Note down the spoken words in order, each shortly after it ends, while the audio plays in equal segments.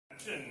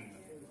Action!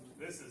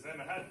 This is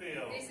Emma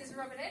Hadfield. This is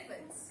Robert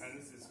Edwards. And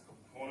this is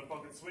Corner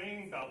Pocket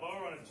Swing,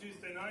 Balboa on a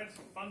Tuesday night.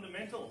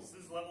 Fundamentals.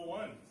 This is level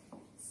 1.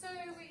 So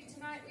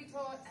tonight we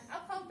taught an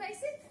uphold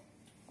basic.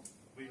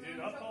 We did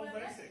uphold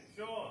basic,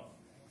 sure.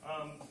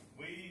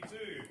 We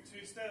do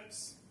 2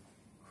 steps.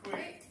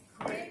 Quick,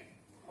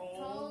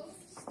 hold,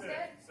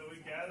 step. So we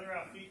gather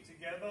our feet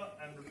together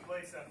and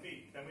replace our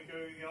feet. Then we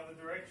go the other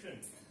direction.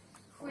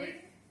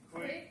 Quick,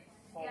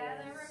 hold,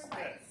 gather, step.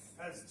 replace.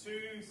 Has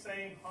 2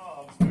 same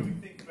halves where we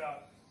think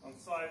about on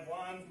side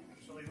 1.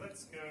 Actually,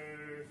 let's go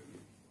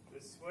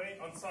this way.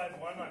 On side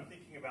 1, I'm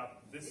thinking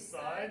about this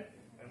side,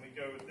 and we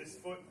go with this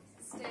foot,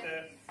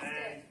 step,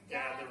 and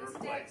gather,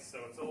 replace.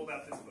 So it's all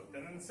about this foot.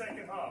 Then in the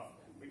second half,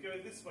 we go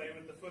this way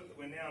with the foot that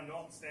we're now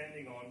not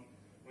standing on.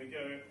 We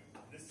go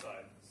this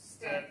side,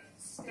 step,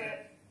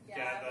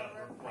 gather,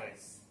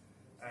 replace.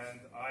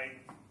 And I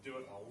do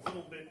it a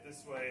little bit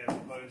this way as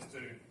opposed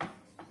to,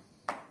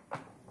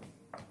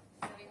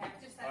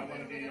 I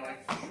want to be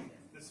like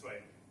this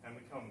way. And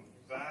we come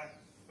back,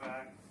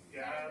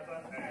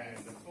 gather,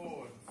 and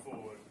forward,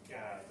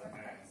 gather,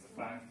 and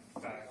back,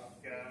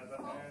 gather,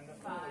 and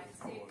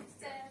forward,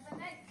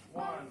 7, 8.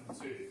 1,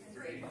 2,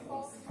 3,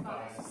 4,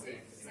 5, 6,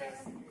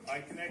 7. I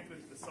connect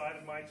with the side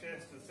of my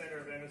chest to the center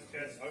of Emma's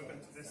chest, open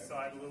to this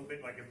side a little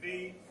bit like a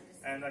V,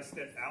 and I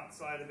step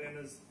outside of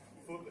Emma's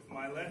foot with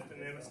my left,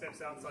 and Emma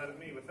steps outside of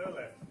me with her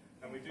left.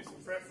 And we do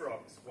some prep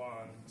rocks. 1,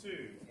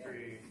 2,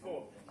 3,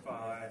 4,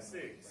 5,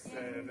 6,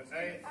 7,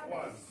 8.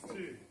 1,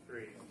 2,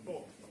 3,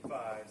 4,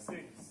 5, 6,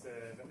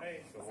 7,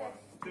 8. So 1,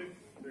 2,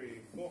 3,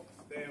 4.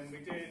 Then we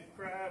did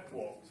crab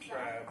walks.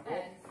 Crab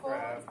walk,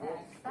 crab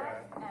walk,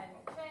 crab.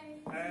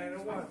 And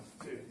a 1,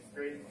 2,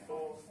 3,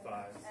 4,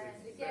 5, 6,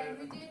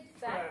 7.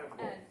 Crab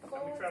walk.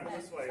 Let me travel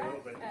this way a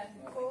little bit.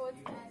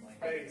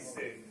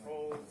 Basic,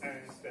 hold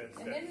and step.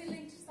 And then we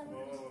link to some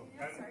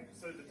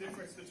So the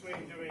difference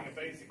between doing a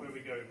basic where we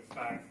go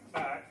back,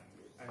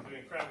 and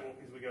doing crab walk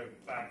is we go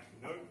back,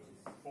 note,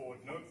 forward,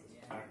 note,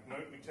 back,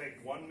 note. We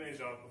take 1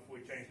 measure before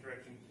we change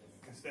direction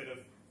instead of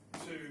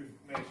 2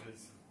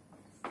 measures.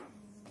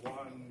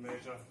 1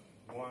 measure,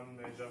 1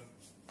 measure,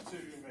 2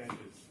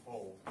 measures,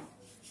 hold.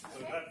 So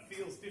that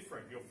feels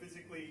different. You're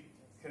physically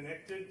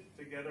connected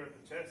together at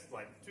the chest,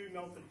 like 2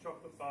 melted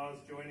chocolate bars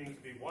joining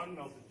to be 1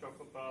 melted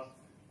chocolate bar,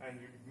 and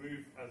you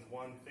move as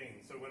one thing.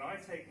 So when I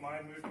take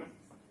my movement,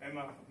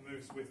 Emma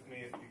moves with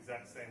me the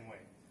exact same way.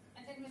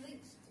 And then we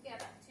linked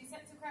together 2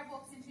 sets of crab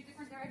walks in 2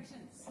 different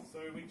directions. So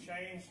we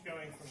changed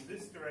going from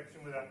this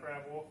direction with our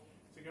crab walk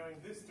to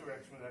going this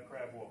direction with our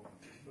crab walk.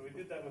 So we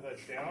did that with a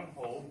down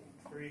hold,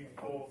 3,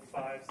 4,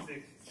 5,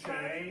 6,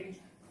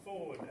 change,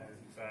 forward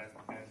and back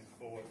and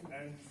forward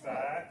and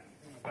back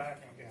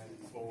and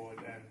forward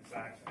and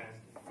back and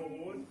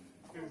forward,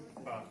 2,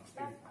 5,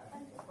 2,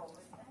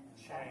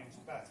 change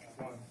back,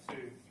 1,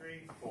 2,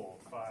 3, 4,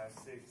 5,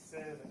 6,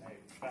 7,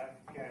 8, back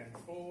and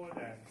forward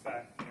and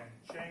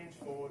change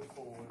forward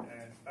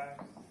and back,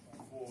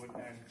 forward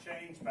and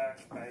change back,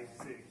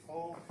 basic,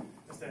 hold,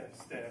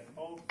 step,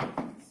 hold.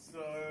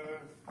 So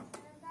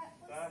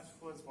that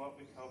was what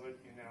we covered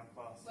in our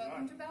class tonight.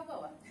 Welcome to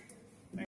Balboa.